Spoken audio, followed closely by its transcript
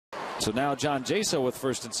So now John Jaso with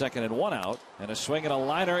first and second and one out. And a swing and a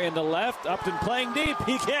liner into left. Upton playing deep.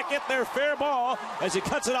 He can't get there. Fair ball as he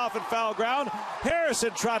cuts it off in foul ground. Harrison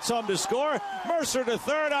trots home to score. Mercer to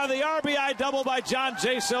third on the RBI double by John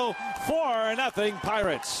Jaso. 4-0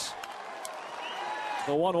 Pirates.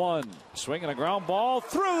 The 1-1. Swing and a ground ball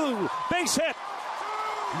through. Base hit.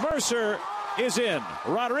 Mercer is in.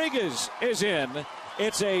 Rodriguez is in.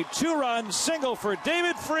 It's a 2-run single for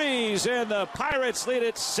David Freese, and the Pirates lead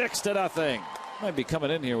it 6-0. Might be coming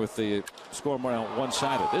in here with the score more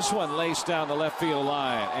one-sided. This one laced down the left field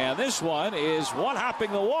line, and this one is one-hopping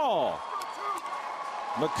the wall.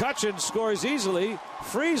 McCutchen scores easily.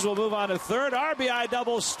 Freese will move on to third. RBI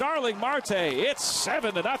double Starling Marte. It's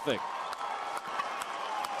 7-0.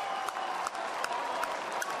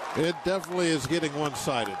 It definitely is getting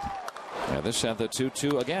one-sided. Yeah, this sent the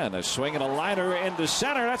 2-2 again. A swing and a liner into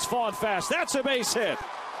center. That's falling fast. That's a base hit.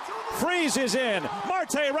 Freese is in.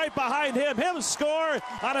 Marte right behind him. He'll score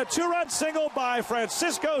on a 2-run single by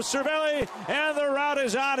Francisco Cervelli. And the route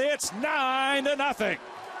is on. It's 9-0.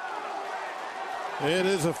 It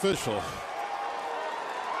is official.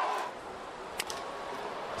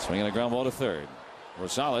 Swinging a ground ball to third.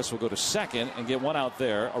 Rosales will go to second and get one out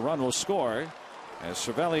there. A run will score as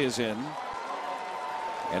Cervelli is in.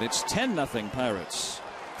 And it's 10-0 Pirates.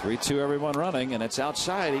 3-2 everyone running, and it's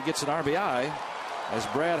outside. He gets an RBI as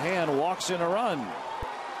Brad Hand walks in a run.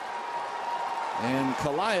 And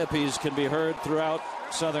Calliopes can be heard throughout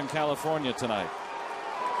Southern California tonight.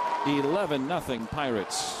 11-0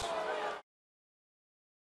 Pirates.